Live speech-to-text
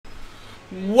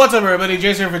What's up, everybody?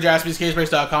 Jason here for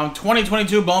JaspysCaseBreaks.com.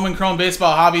 2022 Bowman Chrome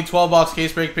Baseball Hobby 12-box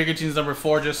case break. Picker teams number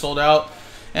 4 just sold out.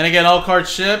 And again, all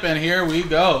cards ship, and here we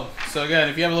go. So again,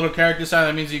 if you have a little character sign,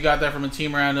 that means you got that from a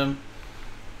team random.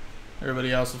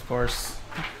 Everybody else, of course,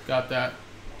 got that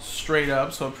straight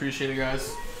up, so appreciate it,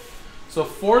 guys. So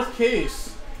 4th case.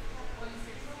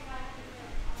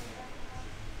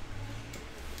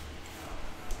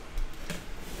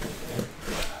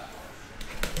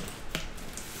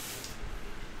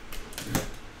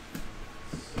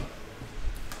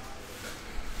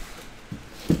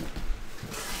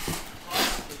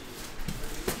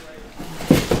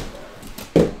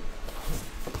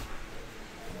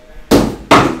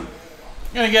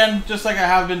 And again, just like I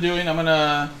have been doing, I'm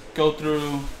gonna go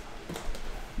through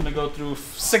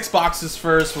 6 boxes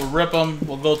first. We'll rip them,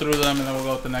 we'll go through them, and then we'll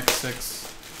go with the next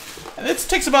 6. And it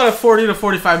takes about a 40 to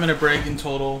 45 minute break in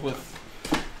total, with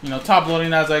top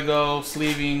loading as I go,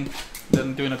 sleeving,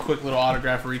 then doing a quick little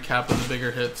autograph recap of the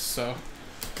bigger hits. So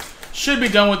should be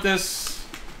done with this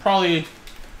probably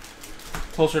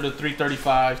closer to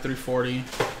 335, 340,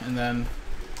 and then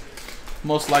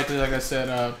most likely, like I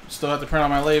said, still have to print out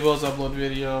my labels, upload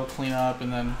video, clean up,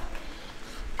 and then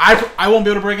I won't be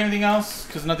able to break anything else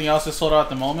because nothing else is sold out at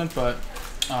the moment. But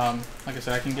like I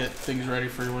said, I can get things ready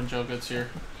for when Joe gets here.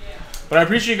 But I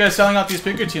appreciate you guys selling out these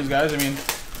picker teams, guys. I mean,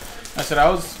 I said I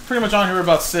was pretty much on here for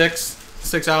about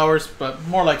 6 hours, but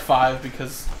more like 5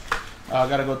 because I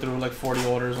got to go through like 40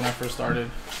 orders when I first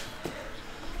started.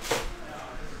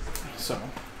 So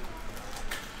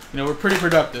we're pretty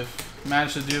productive.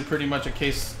 Managed to do pretty much a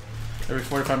case every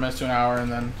 45 minutes to an hour,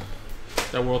 and then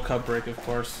the World Cup break, of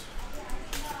course.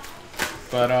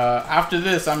 But after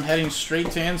this, I'm heading straight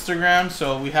to Instagram.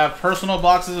 So we have personal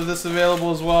boxes of this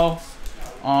available as well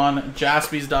on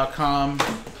Jaspys.com.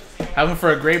 Have them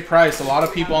for a great price. A lot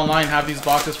of people online have these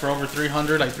boxes for over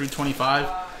 300, like 325.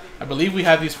 I believe we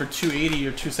have these for 280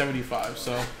 or 275.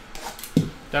 So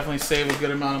definitely save a good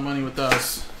amount of money with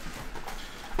us.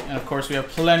 And of course, we have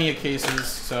plenty of cases.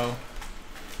 So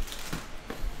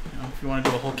if you want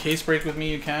to do a whole case break with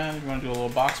me, you can. If you want to do a little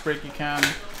box break, you can.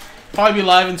 Probably be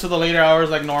live until the later hours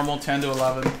like normal, 10 to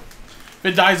 11. If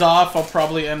it dies off, I'll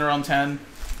probably end around 10.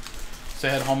 So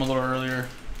head home a little earlier.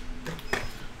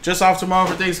 Just off tomorrow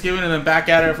for Thanksgiving, and then back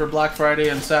at it for Black Friday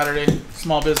and Saturday.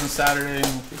 Small Business Saturday. And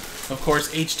of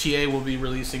course, HTA will be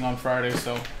releasing on Friday.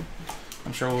 So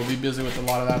I'm sure we'll be busy with a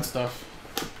lot of that stuff.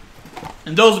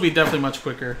 And those will be definitely much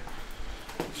quicker.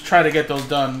 Let's try to get those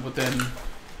done within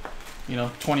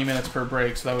 20 minutes per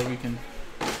break, so that way we can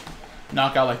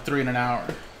knock out like 3 in an hour.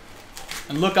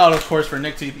 And look out, of course, for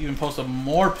Nick to even post up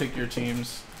more pick your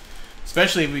teams,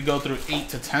 especially if we go through 8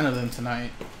 to 10 of them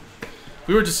tonight. If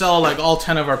we were to sell like all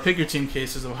 10 of our pick your team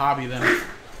cases of hobby, then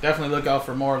definitely look out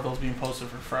for more of those being posted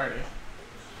for Friday.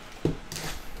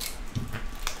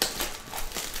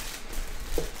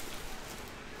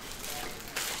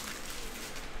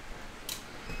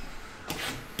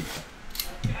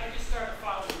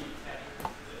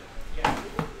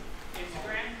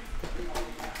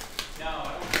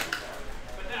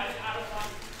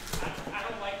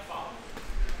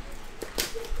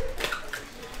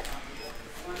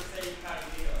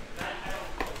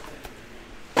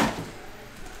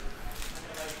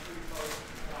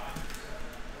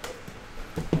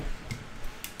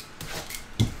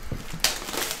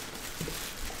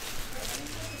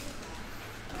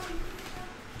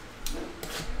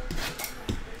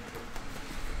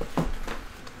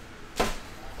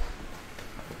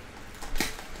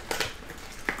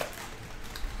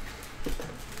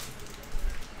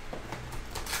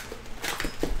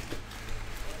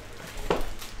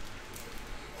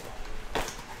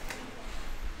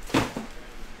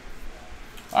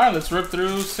 Alright, let's rip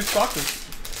through 6 boxes.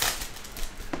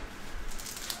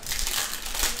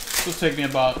 This will take me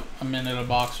about a minute a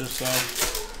box or so.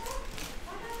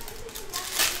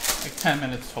 Like 10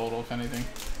 minutes total, if anything.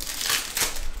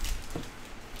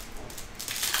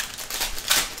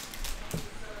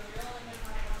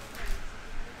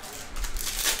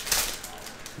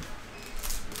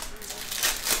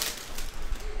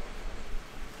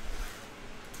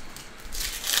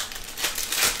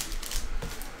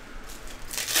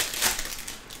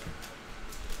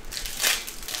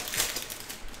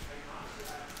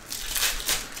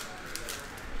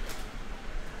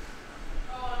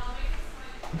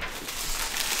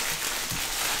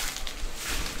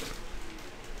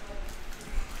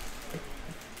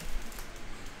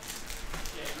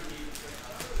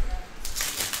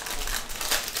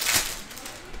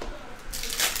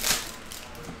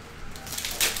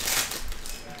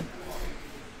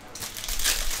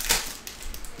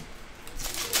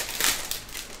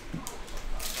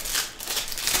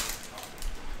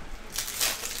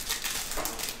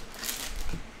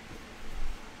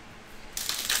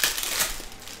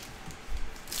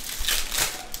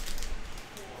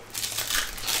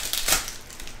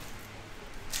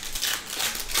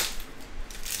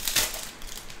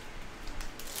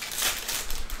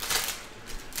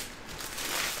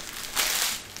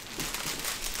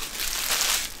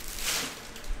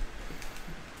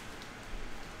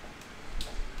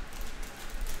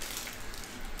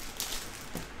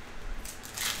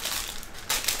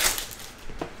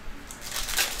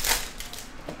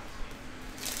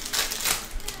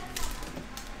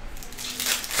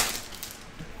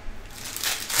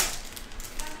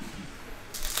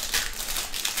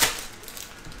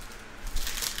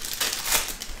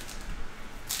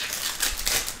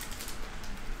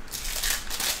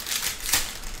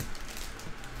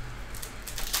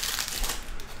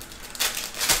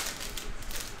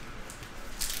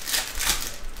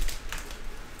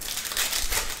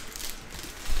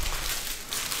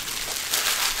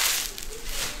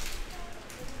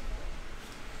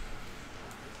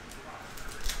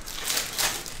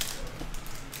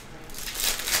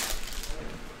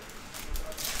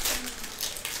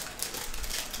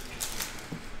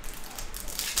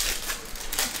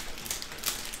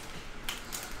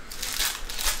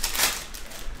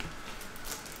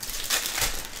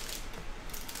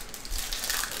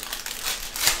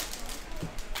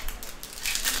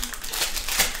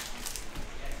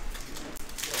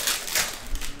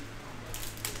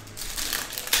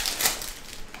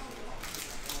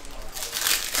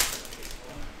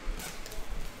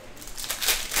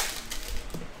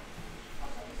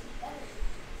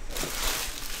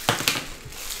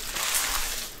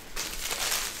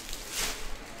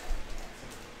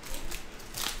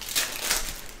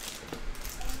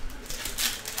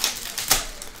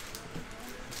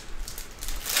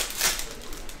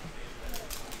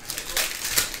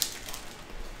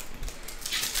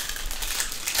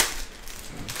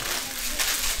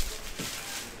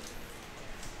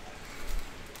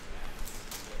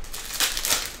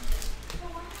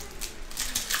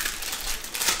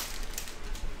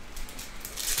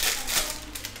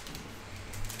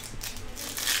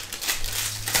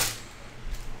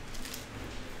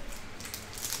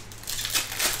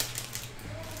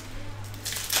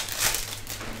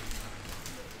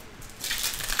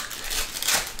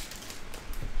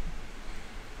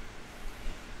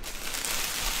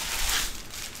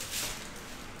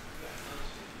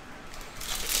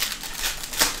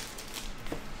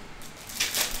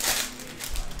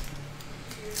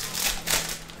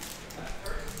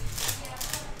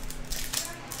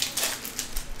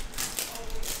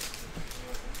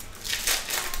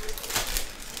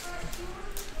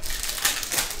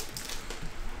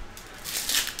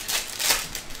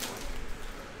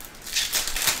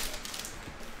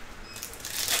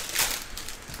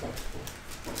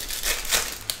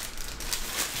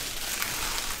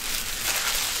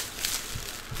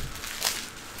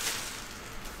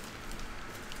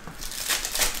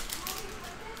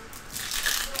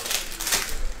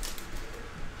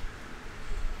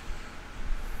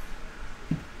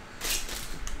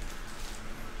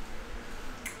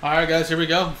 All right, guys, here we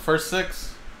go. First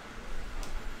 6.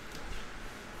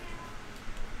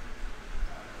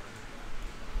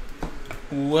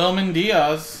 Wilman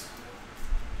Diaz.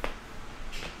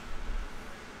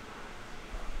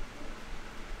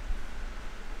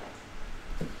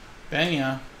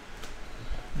 Benya.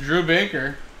 Drew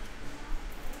Baker,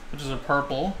 which is a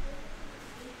purple.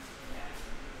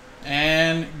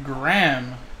 And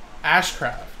Graham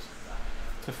Ashcraft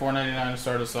to 4.99 to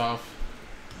start us off.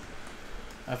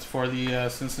 That's for the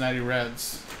Cincinnati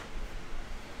Reds.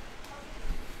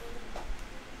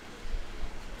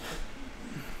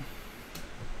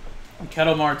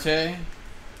 Ketel Marte.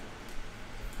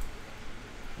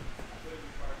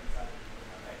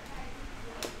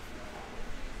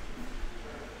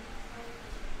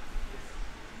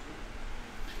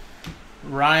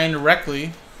 Ryan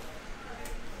Reckley.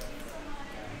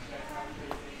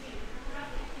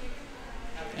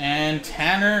 And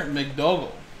Tanner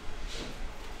McDougal.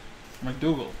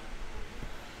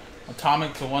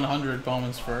 Atomic to 100,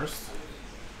 Bowman's first.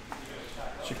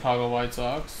 Chicago White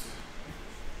Sox.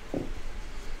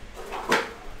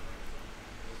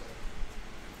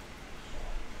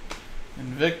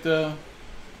 Invicta.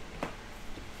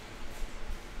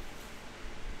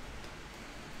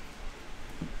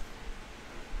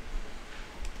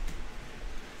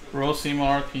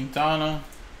 Rosimar Quintana.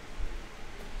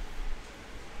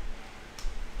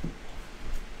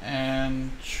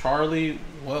 And Charlie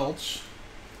Welch,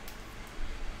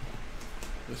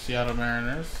 the Seattle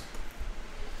Mariners.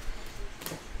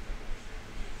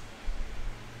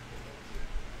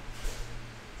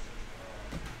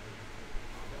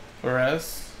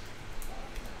 Perez.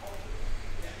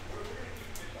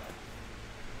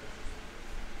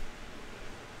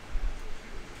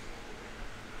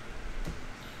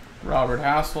 Robert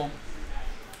Hassel.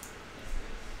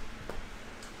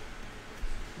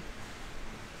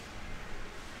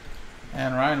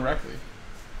 And Ryan Reckley.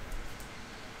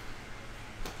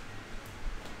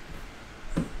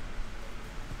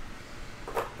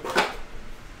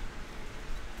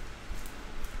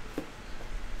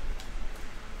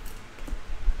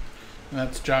 And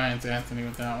that's Giants Anthony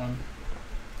with that one.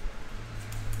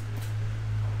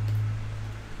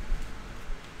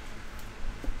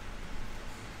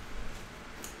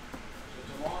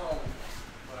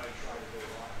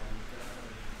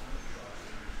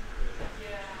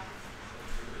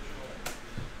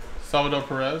 Salvador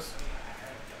Perez.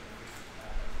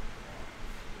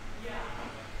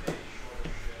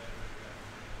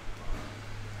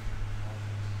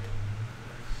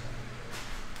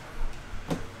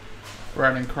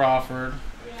 Brandon Crawford.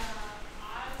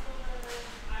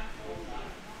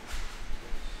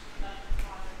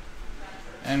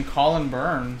 And Colin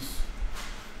Burns.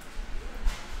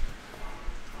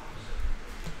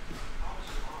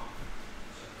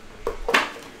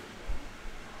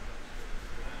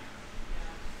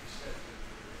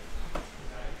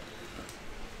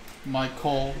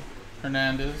 Michael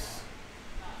Hernandez.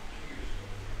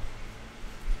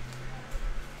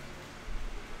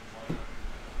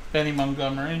 Benny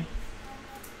Montgomery.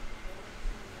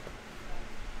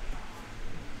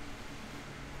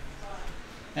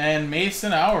 And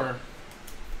Mason Hour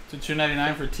to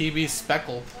 2.99 for TB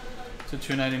Speckle to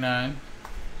 2.99.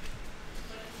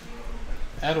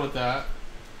 Add with that.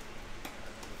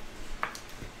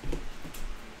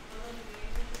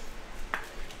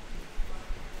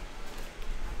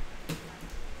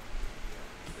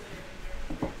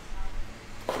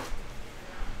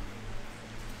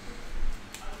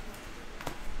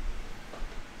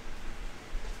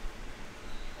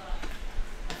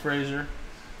 Frazier.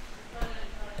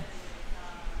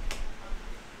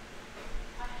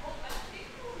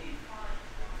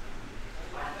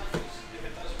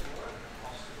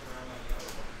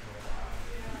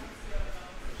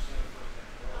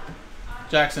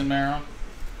 Jackson Merrill.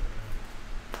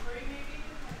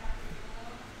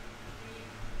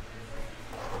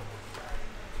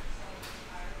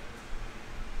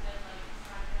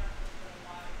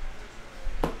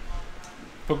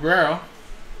 Peguero.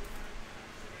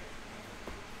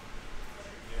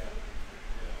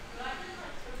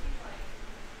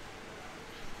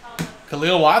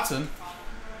 Khalil Watson.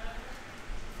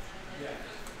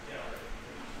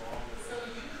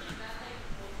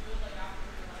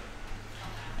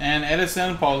 And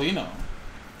Edison Paulino.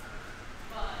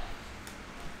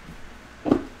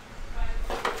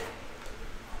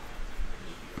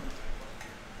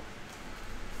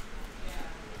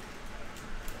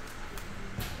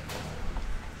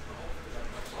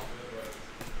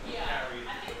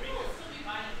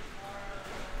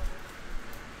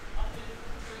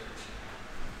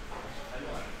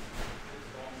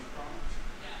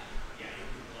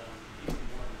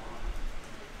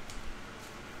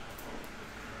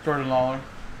 Jordan Lawler.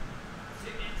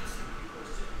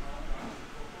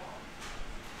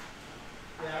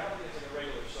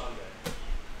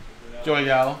 Joey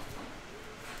Gallo.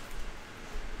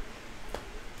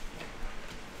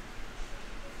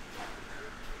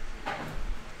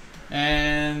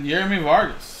 And Yeremy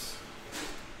Vargas.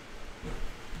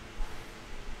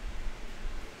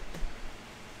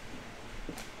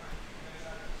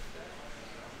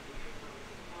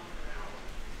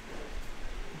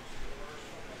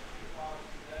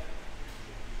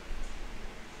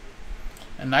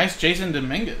 A nice Jason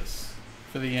Dominguez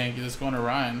for the Yankees. It's going to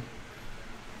Ryan.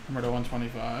 Number to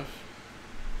 125.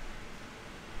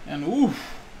 And ooh,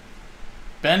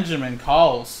 Benjamin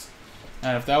Calls.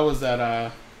 And if that was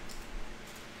that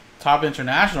top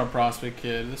international prospect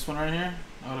kid, this one right here,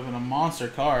 that would have been a monster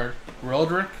card.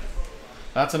 Roderick.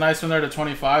 That's a nice one there to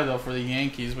 25 though for the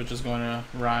Yankees, which is going to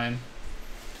Ryan.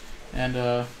 And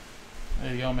there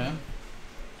you go, man.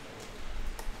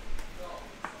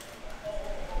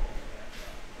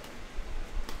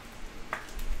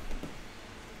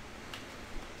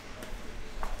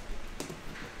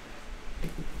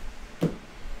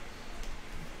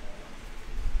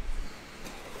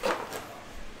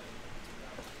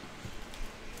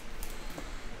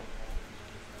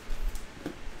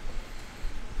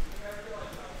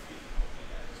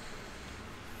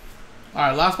 All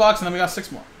right, last box, and then we got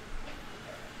 6 more.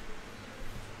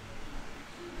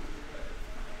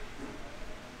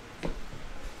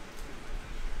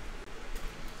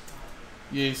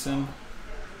 Yason.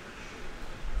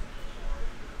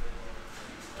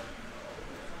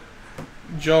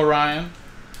 Joe Ryan.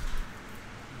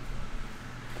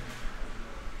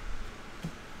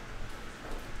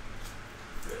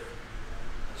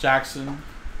 Jackson.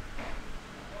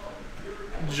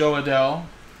 Joe Adele.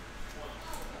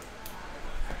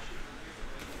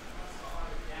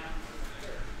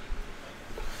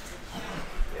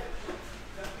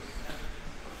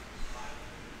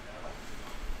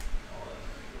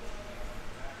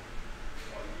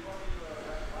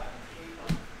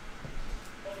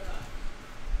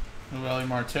 Noelli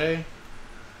Marte.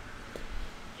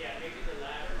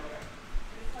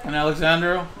 And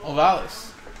Alexander Ovales.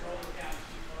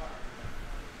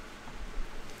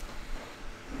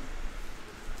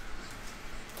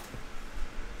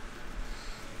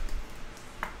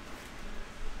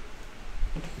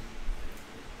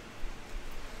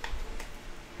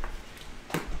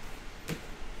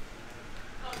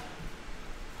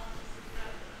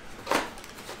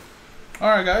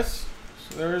 Alright guys,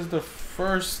 so there's the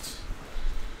first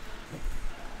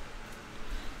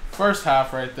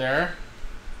half right there.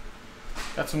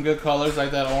 Got some good colors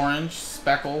like that orange,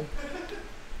 speckle,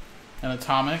 and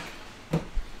atomic.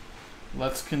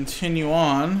 Let's continue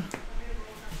on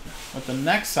with the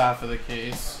next half of the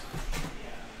case.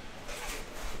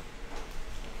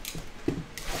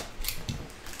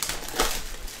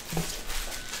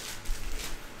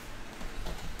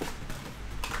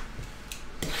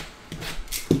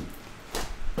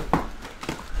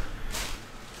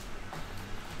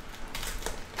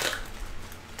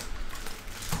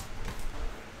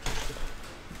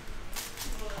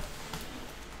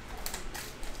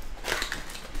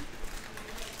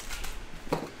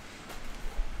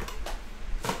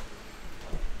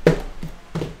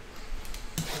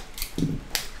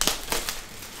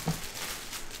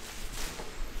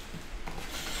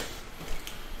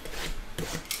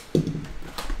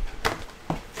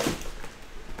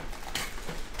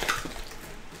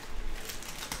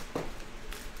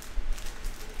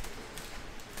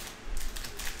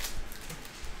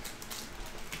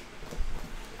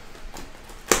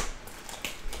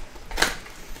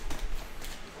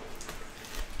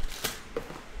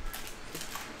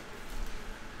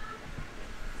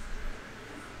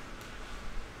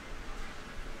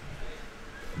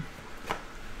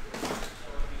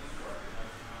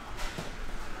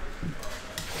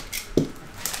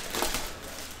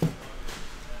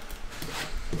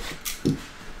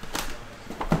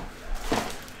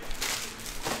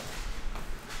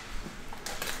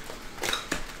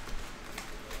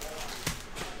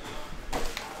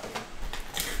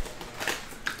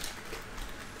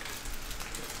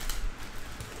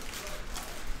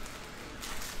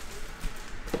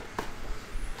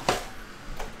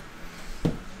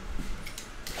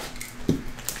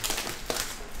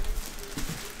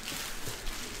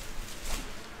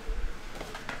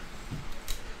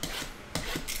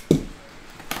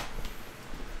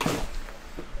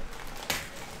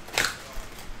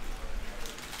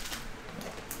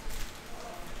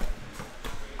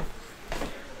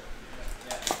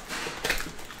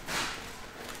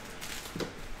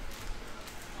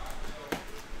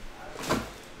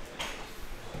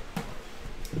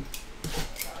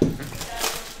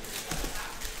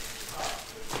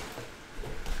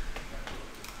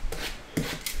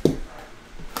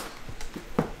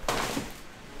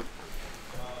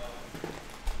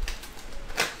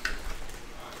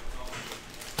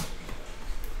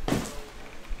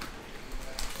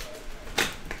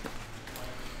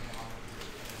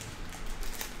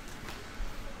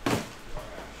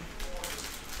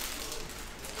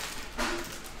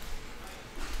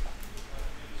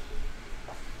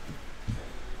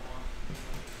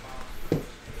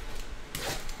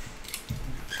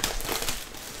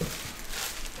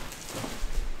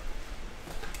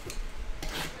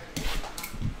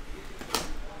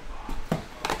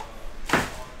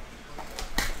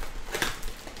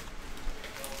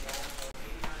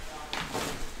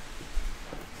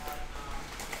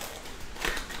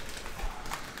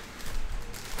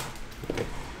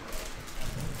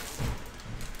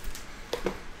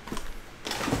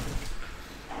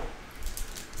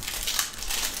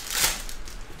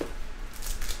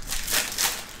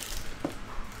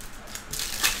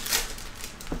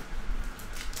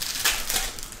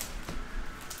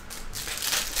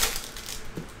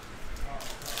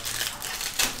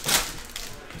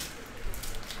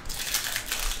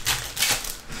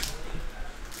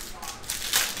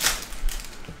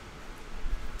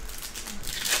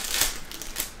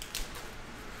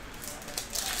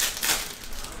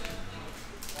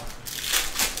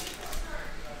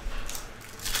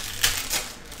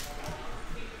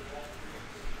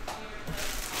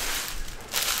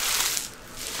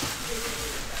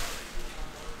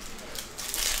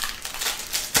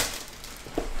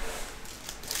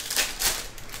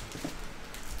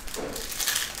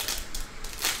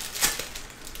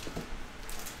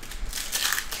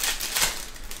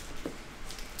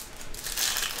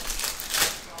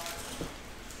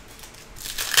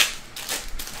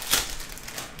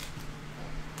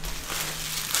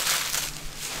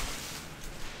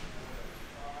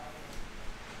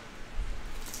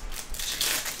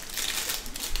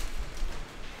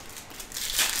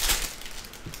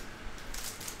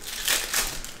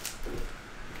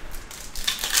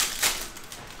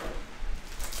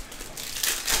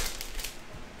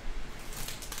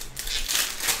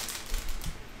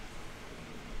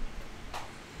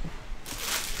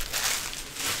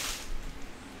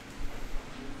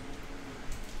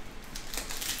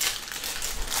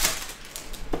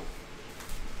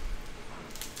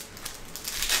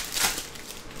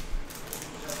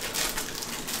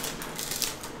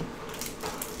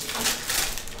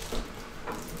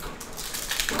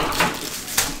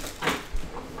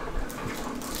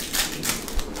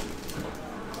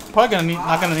 Probably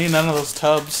not gonna need none of those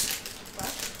tubs.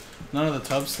 None of the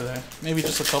tubs today. Maybe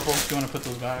just a couple if you want to put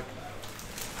those back.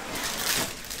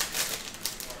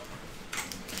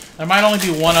 There might only be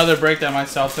one other break that might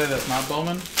sell today that's not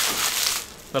Bowman.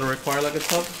 That'll require like a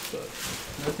tub, but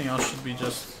everything else should be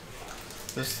just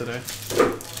this today.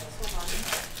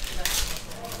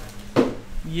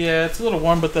 Yeah, it's a little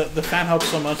warm, but the fan helps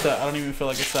so much that I don't even feel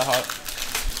like it's that hot.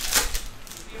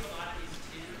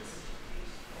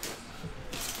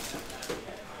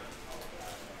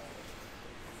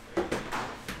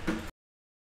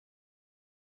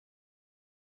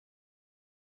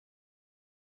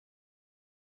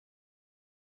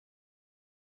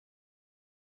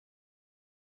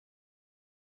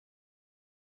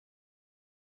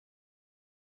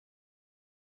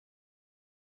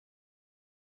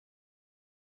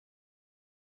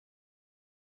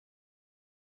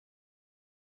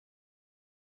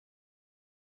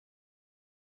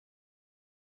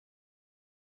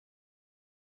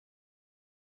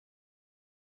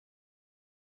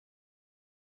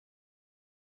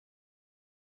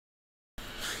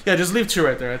 Yeah, just leave 2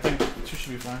 right there. I think 2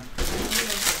 should be fine.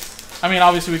 I mean,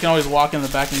 obviously we can always walk in the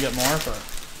back and get more, but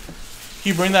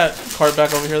can you bring that card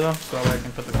back over here though, so that way I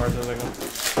can put the cards as I go.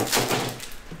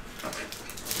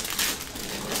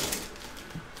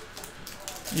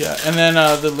 Yeah, and then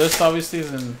the list obviously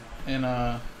is in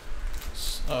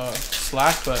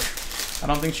Slack, but I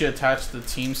don't think she attached the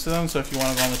teams to them. So if you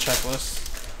want to go on the checklist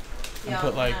and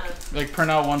put like print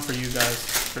out one for you guys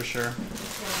for sure.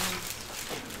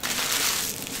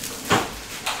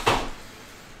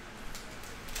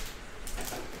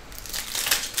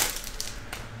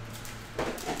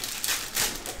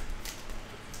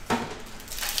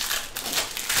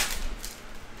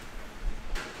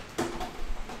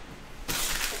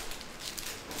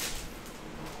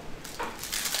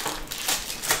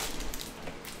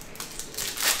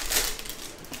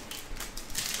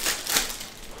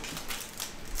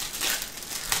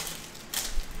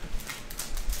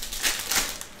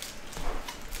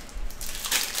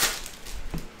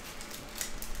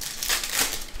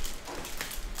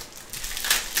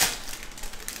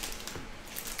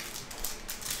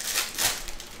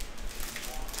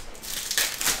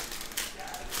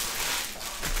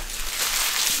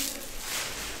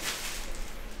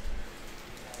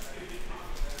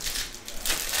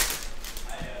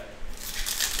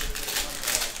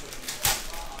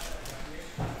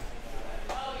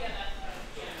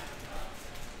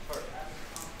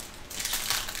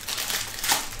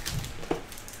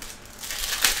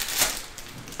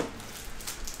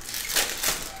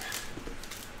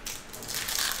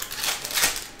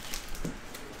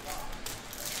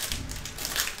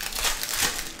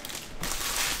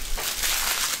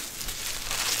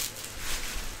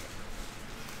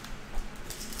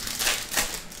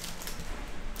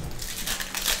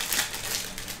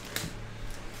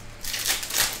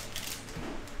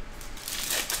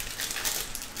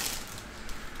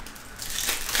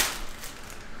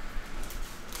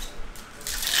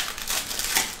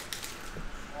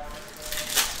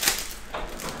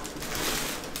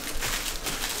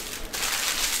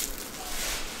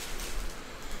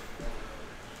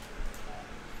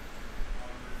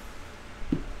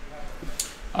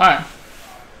 All right.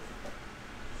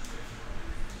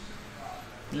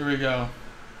 Here we go.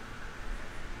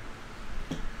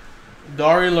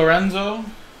 Dari Lorenzo.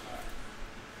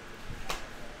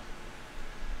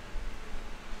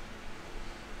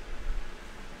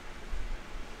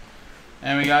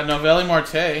 And we got Novelli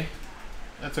Marte.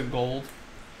 That's a gold.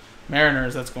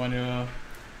 Mariners, that's going to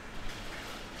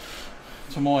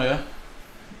Tomoya.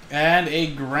 And a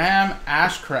Graham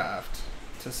Ashcraft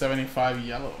to 75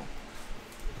 yellow.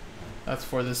 That's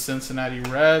for the Cincinnati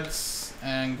Reds.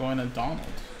 And going to Donald.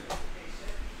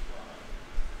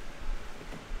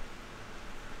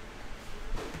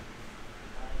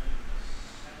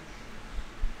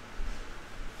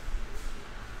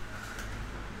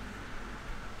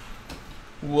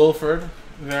 Wilfred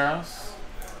Veras.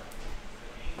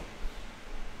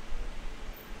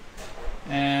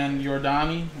 And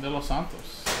Yordani De Los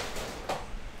Santos.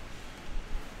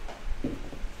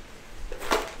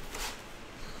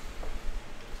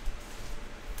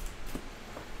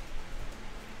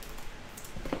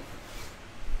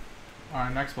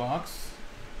 Alright, next box.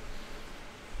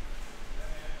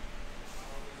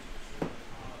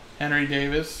 Henry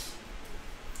Davis.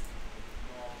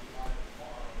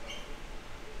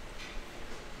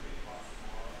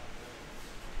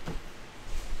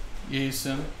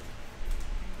 Yason.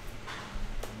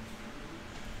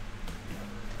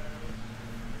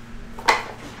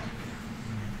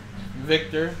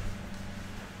 Victor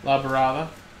Labarada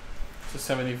to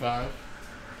 75.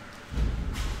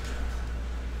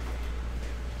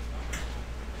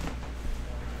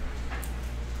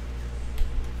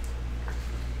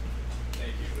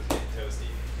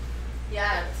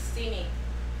 Yeah, it's steamy.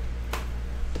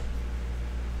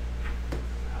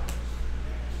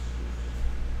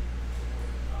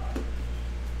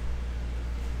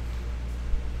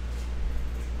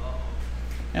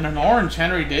 And an orange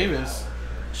Henry Davis,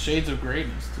 Shades of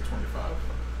Greatness to 25.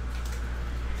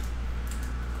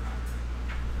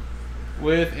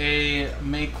 With a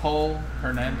Maycole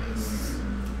Hernandez.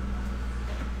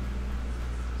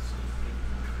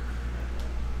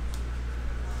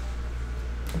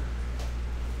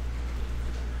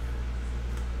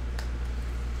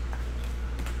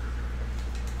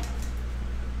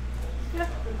 Yeah,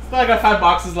 still I got 5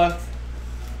 boxes left.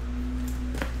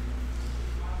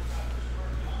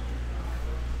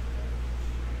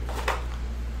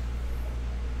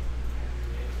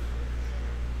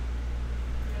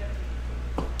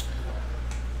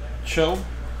 Show.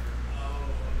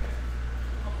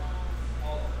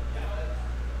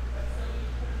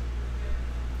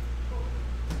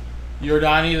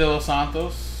 Yordani de los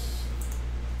Santos.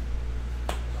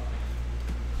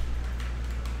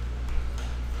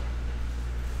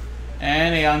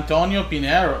 And a Antonio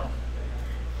Pinero.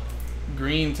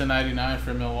 Green to 99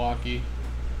 for Milwaukee.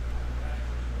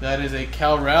 That is a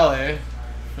Cal Raleigh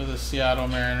for the Seattle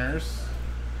Mariners.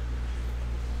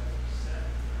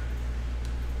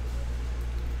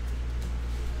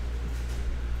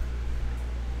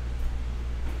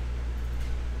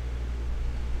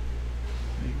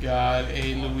 Got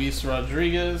a Luis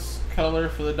Rodriguez color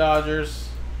for the Dodgers.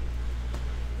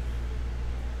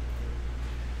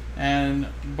 And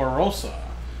Barossa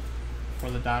for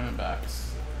the Diamondbacks.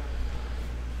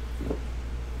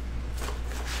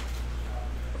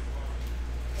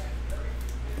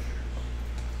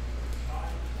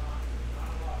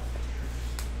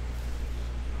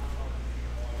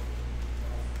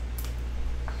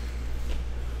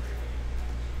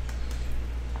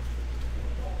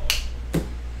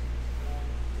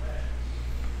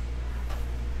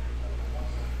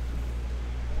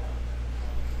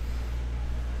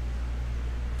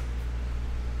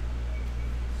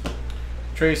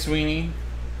 Trey Sweeney.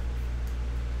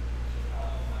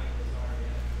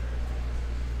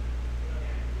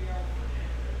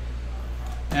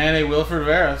 And a Wilfred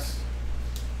Veras.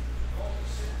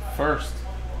 First.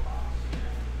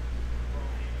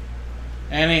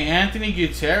 And a Anthony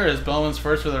Gutierrez, Bowman's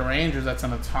first for the Rangers. That's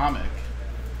an atomic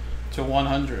to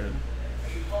 100.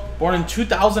 Born in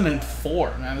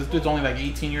 2004. Man, this dude's only like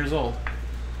 18 years old.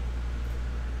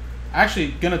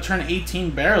 Actually, gonna turn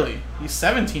 18 barely. He's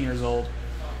 17 years old.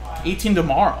 18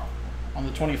 tomorrow, on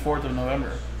the 24th of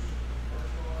November.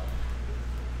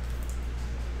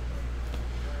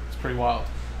 It's pretty wild.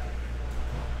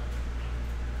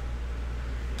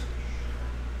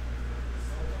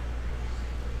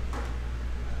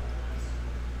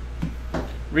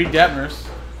 Reed Detmers.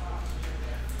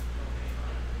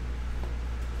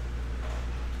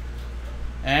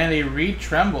 And a Reed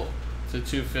Tremble to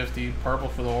 250, purple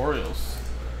for the Orioles.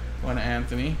 Going to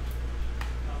Anthony.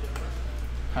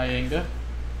 Hyanga.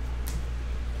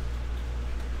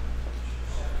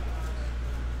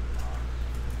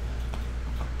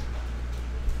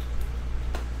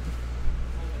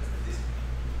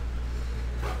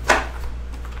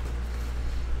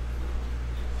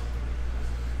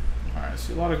 Alright,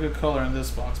 see a lot of good color in this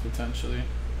box potentially.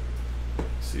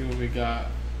 See what we got.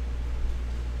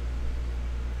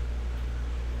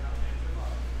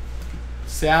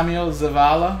 Samuel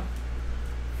Zavala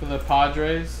for the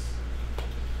Padres.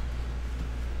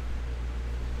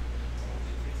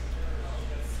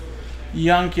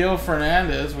 Yanquiel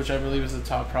Fernandez, which I believe is the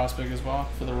top prospect as well,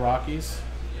 for the Rockies.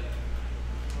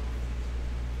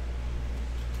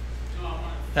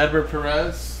 Edward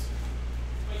Perez.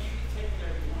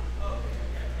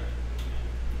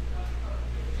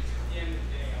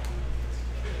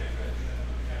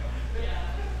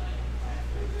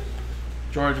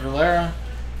 George Valera.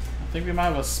 I think we might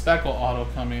have a speckle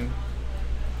auto coming.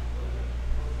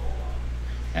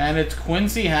 And it's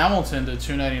Quincy Hamilton to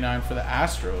 299 for the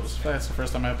Astros. I feel like that's the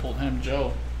first time I pulled him,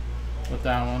 Joe, with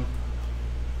that one.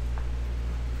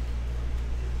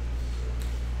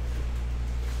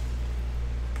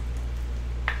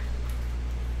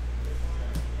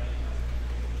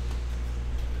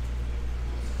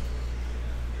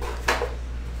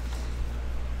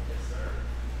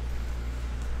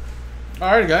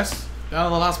 Alrighty, guys. Down to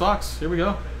the last box. Here we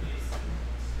go.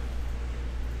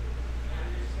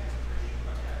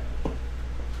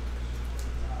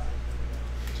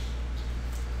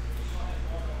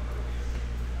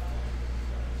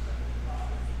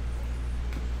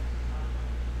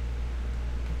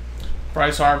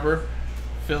 Bryce Harper,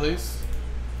 Phillies.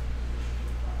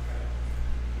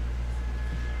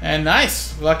 And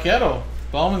nice, Vaquero.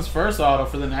 Bowman's first auto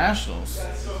for the Nationals.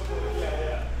 That's so cool.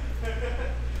 Yeah, yeah.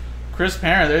 Chris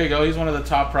Parent, there you go. He's one of the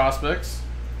top prospects.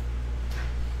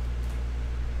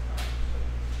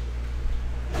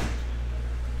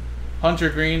 Hunter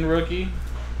Green, rookie.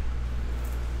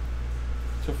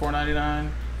 To $4.99.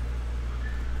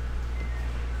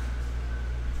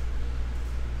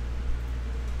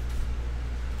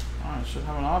 Oh, I should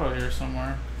have an auto here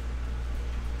somewhere.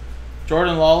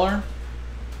 Jordan Lawler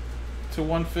to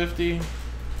 $150.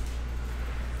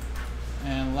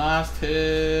 And last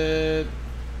hit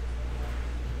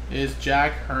is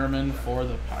Jack Herman for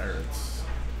the Pirates.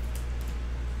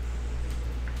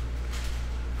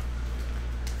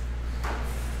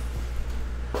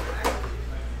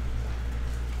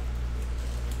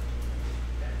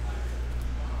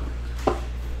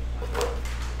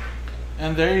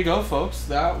 And there you go, folks.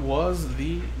 That was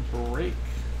the break.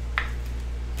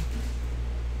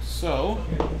 So,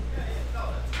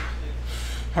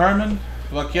 Herman,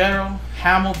 Vaquero,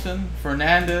 Hamilton,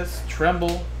 Fernandez,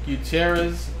 Tremble,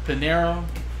 Gutierrez, Pinero,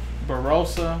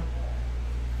 Barossa,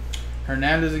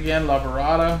 Hernandez again,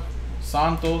 Lavarada,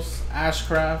 Santos,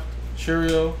 Ashcraft,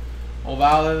 Churio,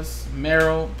 Ovales,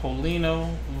 Merrill,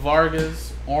 Polino,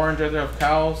 Vargas, Orange right there of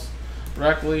Cowles,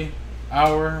 Reckley,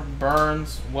 Auer,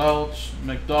 Burns, Welch,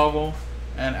 McDougall,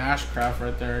 and Ashcraft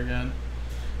right there again.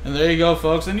 And there you go,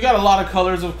 folks. And you got a lot of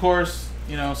colors, of course.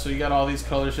 You know, so you got all these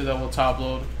colors here that will top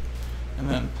load. And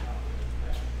then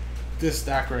this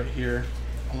stack right here,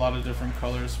 a lot of different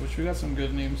colors, which we got some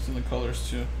good names in the colors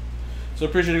too. So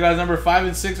appreciate you guys. Number 5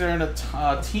 and 6 are in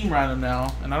a team random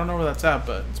now. And I don't know where that's at,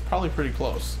 but it's probably pretty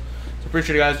close. So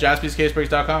appreciate you guys.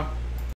 JaspysCaseBreaks.com.